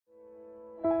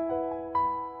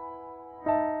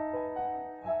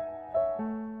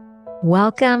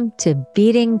Welcome to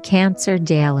Beating Cancer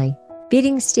Daily.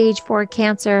 Beating stage 4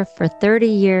 cancer for 30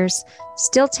 years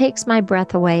still takes my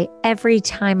breath away every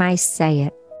time I say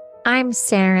it. I'm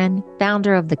Saranne,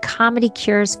 founder of the Comedy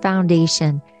Cures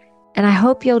Foundation, and I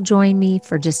hope you'll join me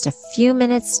for just a few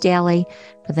minutes daily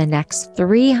for the next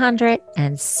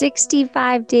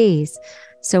 365 days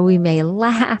so we may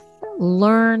laugh,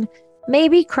 learn,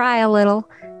 maybe cry a little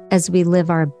as we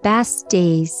live our best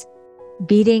days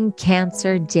beating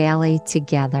cancer daily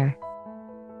together.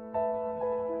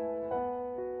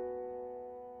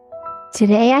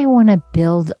 Today, I want to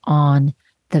build on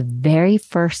the very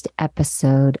first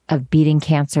episode of Beating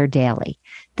Cancer Daily.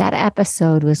 That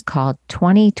episode was called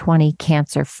 2020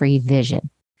 Cancer-Free Vision.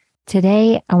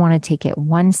 Today, I want to take it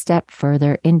one step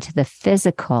further into the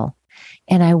physical,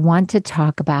 and I want to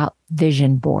talk about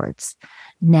vision boards.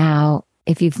 Now,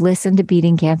 if you've listened to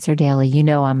Beating Cancer Daily, you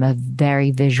know I'm a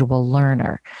very visual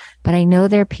learner, but I know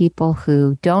there are people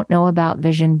who don't know about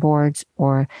vision boards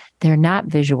or they're not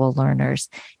visual learners.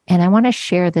 And I want to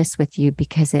share this with you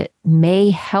because it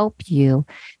may help you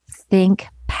think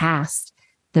past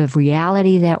the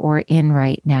reality that we're in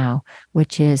right now,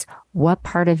 which is what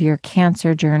part of your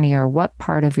cancer journey or what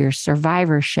part of your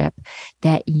survivorship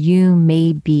that you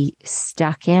may be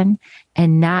stuck in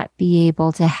and not be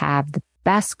able to have the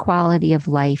best quality of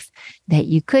life that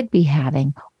you could be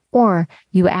having, or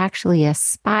you actually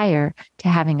aspire to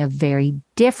having a very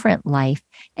different life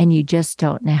and you just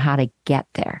don't know how to get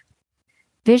there.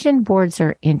 Vision boards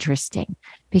are interesting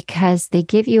because they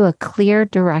give you a clear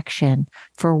direction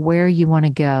for where you want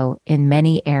to go in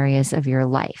many areas of your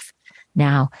life.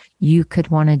 Now, you could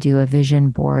want to do a vision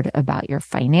board about your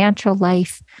financial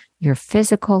life, your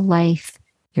physical life,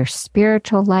 your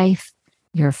spiritual life,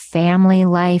 your family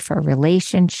life or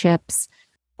relationships,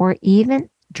 or even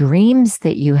dreams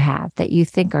that you have that you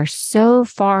think are so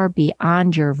far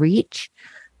beyond your reach,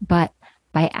 but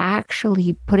by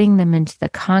actually putting them into the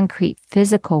concrete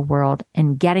physical world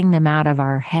and getting them out of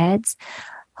our heads,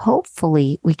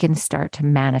 hopefully we can start to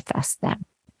manifest them.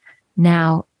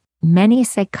 Now, many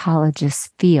psychologists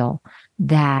feel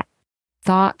that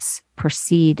thoughts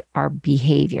precede our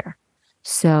behavior.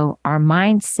 So our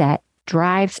mindset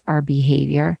drives our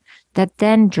behavior that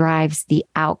then drives the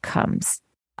outcomes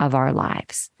of our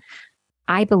lives.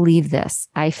 I believe this.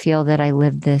 I feel that I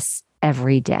live this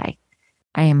every day.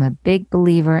 I am a big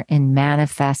believer in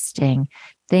manifesting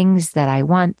things that I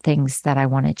want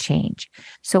to change.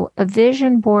 So a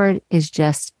vision board is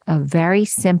just a very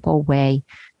simple way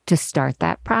to start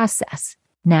that process.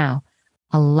 Now,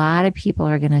 a lot of people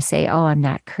are going to say, oh, I'm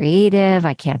not creative.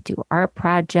 I can't do art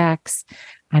projects.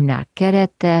 I'm not good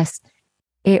at this.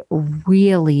 It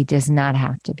really does not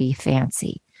have to be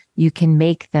fancy. You can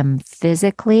make them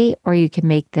physically or you can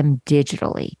make them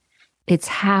digitally. It's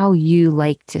how you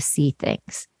like to see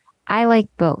things. I like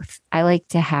both. I like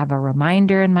to have a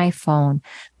reminder in my phone,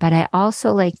 but I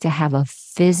also like to have a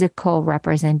physical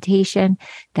representation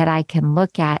that I can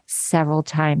look at several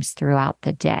times throughout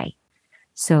the day.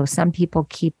 So some people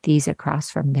keep these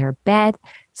across from their bed.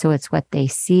 So it's what they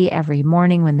see every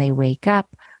morning when they wake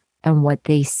up and what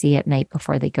they see at night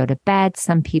before they go to bed.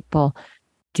 Some people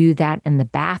do that in the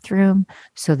bathroom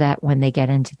so that when they get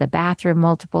into the bathroom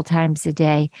multiple times a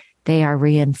day, they are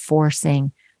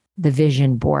reinforcing the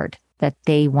vision board that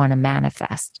they want to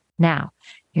manifest. Now,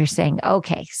 you're saying,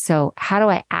 okay, so how do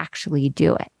I actually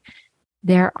do it?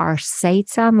 There are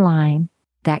sites online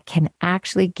that can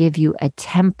actually give you a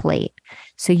template.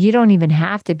 So you don't even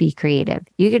have to be creative.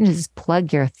 You can just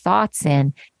plug your thoughts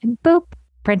in and boop,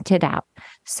 print it out.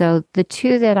 So the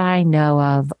two that I know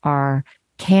of are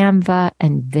Canva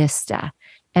and Vista,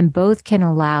 and both can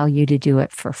allow you to do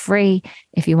it for free.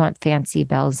 If you want fancy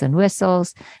bells and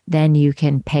whistles, then you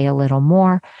can pay a little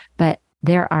more. But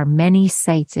there are many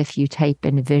sites, if you type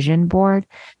in vision board,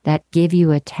 that give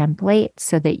you a template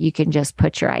so that you can just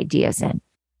put your ideas in.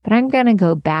 But I'm going to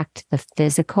go back to the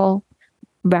physical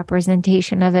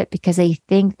representation of it because I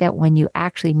think that when you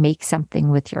actually make something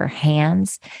with your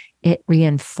hands, it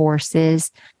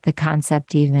reinforces the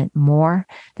concept even more.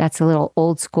 That's a little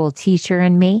old school teacher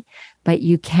in me, but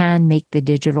you can make the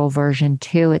digital version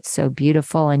too. It's so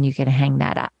beautiful and you can hang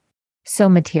that up. So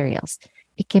materials.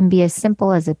 It can be as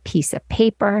simple as a piece of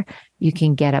paper. You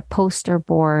can get a poster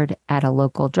board at a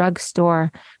local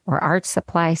drugstore or art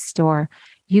supply store.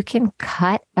 You can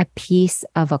cut a piece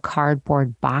of a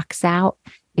cardboard box out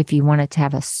if you want it to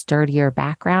have a sturdier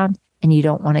background and you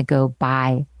don't want to go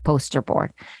buy poster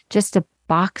board. Just a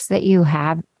box that you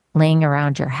have laying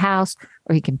around your house,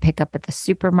 or you can pick up at the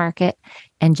supermarket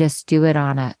and just do it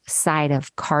on a side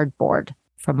of cardboard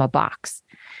from a box.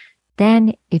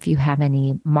 Then if you have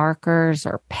any markers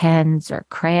or pens or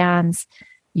crayons,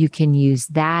 you can use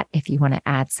that if you want to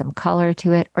add some color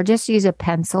to it, or just use a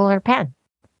pencil or pen.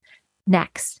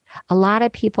 Next, a lot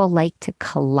of people like to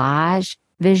collage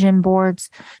vision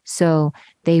boards, so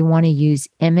they want to use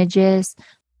images.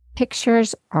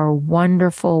 Pictures are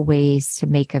wonderful ways to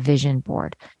make a vision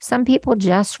board. Some people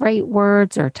just write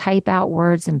words or type out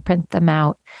words and print them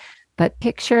out, but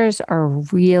pictures are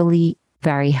really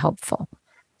very helpful.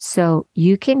 So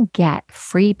you can get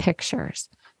free pictures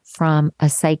from a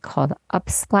site called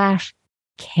Upsplash,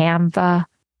 Canva,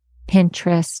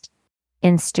 Pinterest,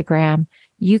 Instagram.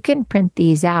 You can print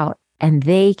these out and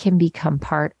they can become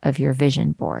part of your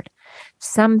vision board.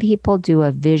 Some people do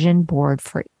a vision board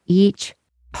for each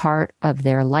part of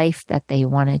their life that they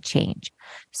want to change.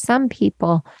 Some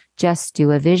people just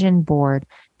do a vision board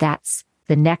that's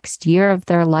the next year of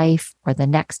their life or the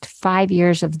next 5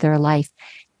 years of their life,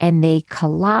 and they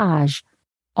collage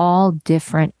all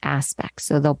different aspects.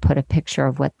 So they'll put a picture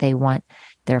of what they want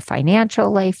their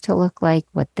financial life to look like,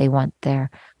 what they want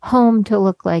their home to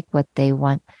look like, what they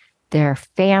want their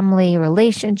family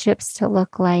relationships to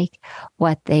look like,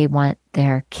 what they want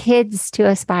their kids to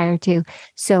aspire to.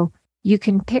 So you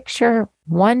can picture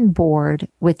one board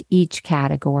with each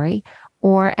category,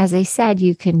 or as I said,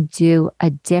 you can do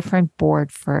a different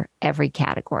board for every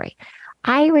category.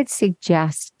 I would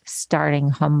suggest starting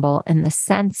humble in the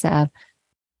sense of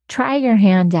try your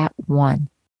hand at one,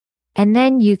 and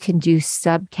then you can do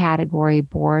subcategory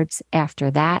boards after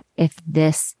that if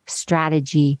this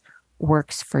strategy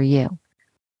works for you.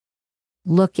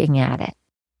 Looking at it,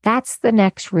 that's the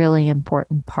next really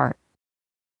important part.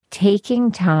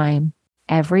 Taking time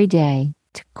every day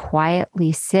to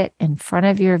quietly sit in front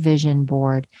of your vision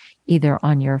board, either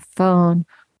on your phone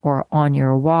or on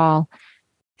your wall.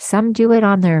 Some do it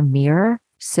on their mirror.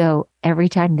 So every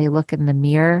time they look in the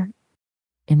mirror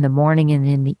in the morning and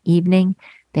in the evening,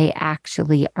 they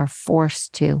actually are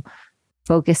forced to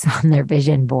focus on their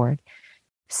vision board.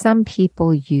 Some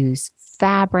people use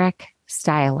fabric,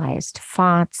 stylized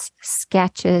fonts,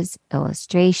 sketches,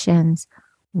 illustrations,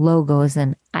 logos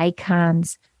and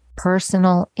icons,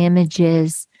 personal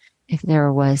images. If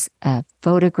there was a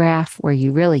photograph where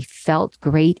you really felt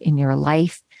great in your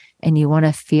life and you want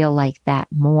to feel like that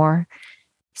more.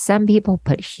 Some people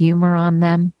put humor on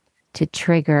them to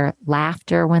trigger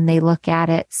laughter when they look at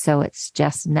it. So it's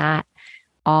just not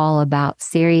all about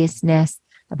seriousness,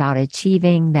 about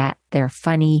achieving that their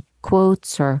funny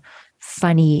quotes or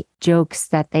funny jokes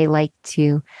that they like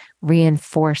to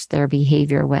reinforce their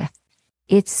behavior with.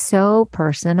 It's so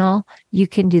personal. You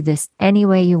can do this any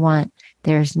way you want.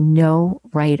 There's no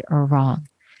right or wrong.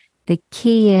 The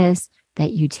key is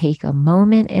that you take a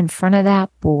moment in front of that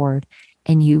board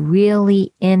and you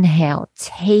really inhale,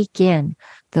 take in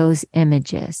those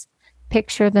images,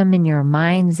 picture them in your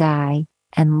mind's eye,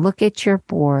 and look at your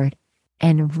board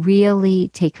and really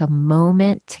take a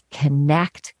moment to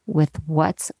connect with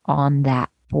what's on that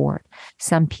board.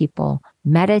 Some people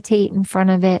meditate in front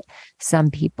of it. Some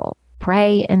people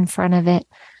pray in front of it,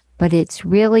 but it's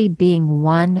really being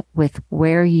one with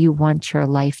where you want your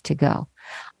life to go.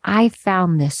 I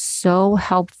found this so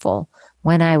helpful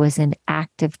when I was in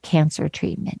active cancer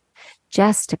treatment,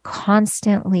 just to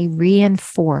constantly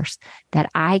reinforce that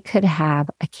I could have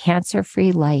a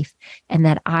cancer-free life and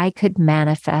that I could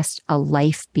manifest a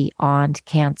life beyond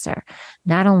cancer,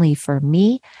 not only for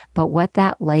me, but what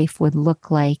that life would look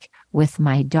like with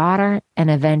my daughter and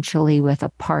eventually with a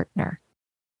partner.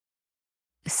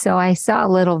 So I saw a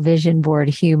little vision board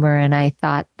humor and I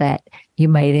thought that you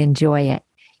might enjoy it.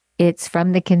 It's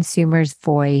from the consumer's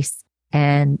voice,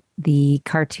 and the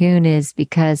cartoon is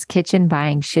because kitchen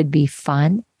buying should be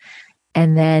fun.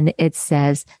 And then it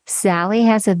says, Sally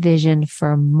has a vision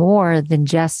for more than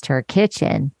just her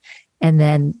kitchen. And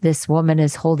then this woman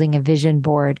is holding a vision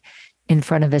board in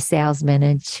front of a salesman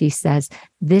and she says,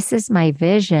 this is my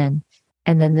vision.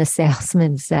 And then the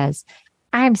salesman says,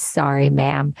 I'm sorry,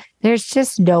 ma'am. There's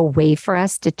just no way for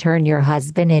us to turn your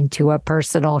husband into a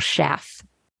personal chef.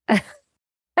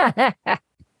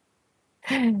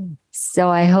 So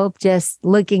I hope just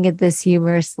looking at this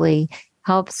humorously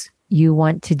helps you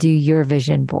want to do your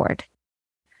vision board.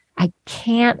 I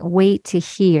can't wait to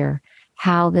hear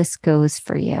how this goes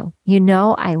for you. You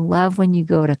know, I love when you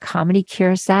go to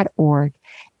comedycures.org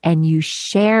and you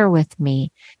share with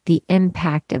me the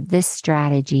impact of this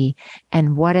strategy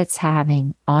and what it's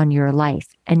having on your life.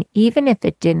 And even if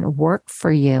it didn't work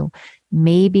for you,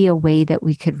 maybe a way that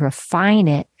we could refine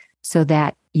it so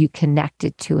that you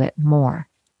connected to it more.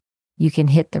 You can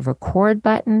hit the record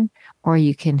button or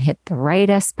you can hit the write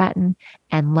us button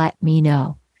and let me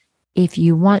know. If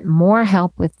you want more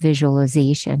help with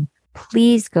visualization,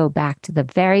 please go back to the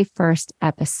very first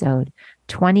episode,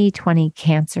 2020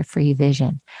 Cancer-Free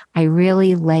Vision. I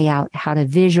really lay out how to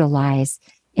visualize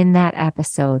in that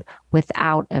episode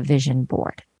without a vision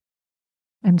board.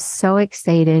 I'm so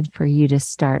excited for you to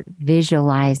start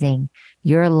visualizing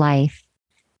your life.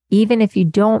 Even if you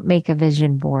don't make a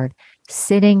vision board,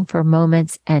 sitting for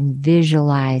moments and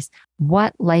visualize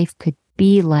what life could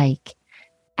be like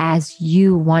as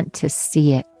you want to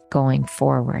see it going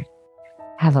forward.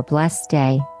 Have a blessed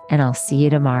day, and I'll see you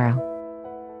tomorrow.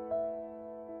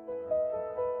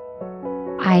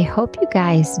 I hope you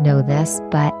guys know this,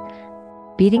 but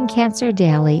Beating Cancer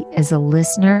Daily is a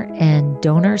listener and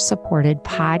donor-supported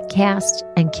podcast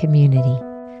and community.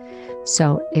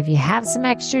 So if you have some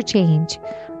extra change,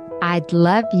 I'd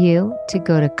love you to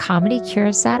go to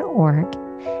comedycures.org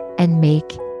and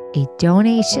make a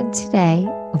donation today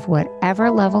of whatever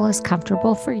level is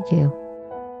comfortable for you.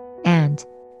 And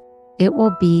it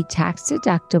will be tax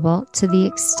deductible to the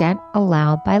extent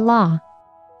allowed by law,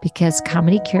 because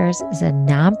Comedy Cures is a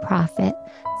nonprofit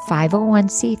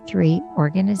 501c3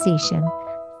 organization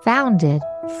founded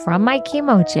from my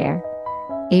chemo chair,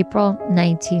 April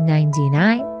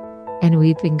 1999, and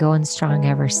we've been going strong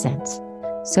ever since.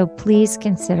 So please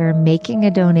consider making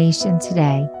a donation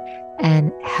today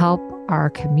and help our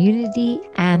community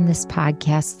and this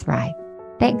podcast thrive.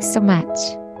 Thanks so much.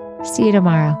 See you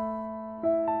tomorrow.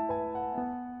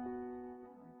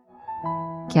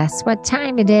 Guess what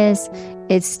time it is?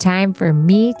 It's time for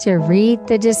me to read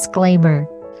the disclaimer.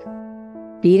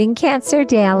 Beating Cancer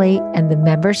Daily and the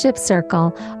membership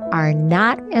circle are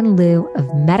not in lieu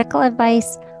of medical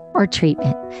advice or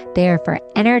treatment. They are for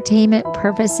entertainment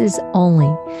purposes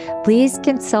only. Please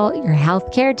consult your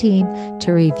healthcare team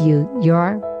to review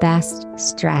your best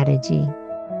strategy.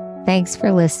 Thanks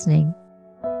for listening.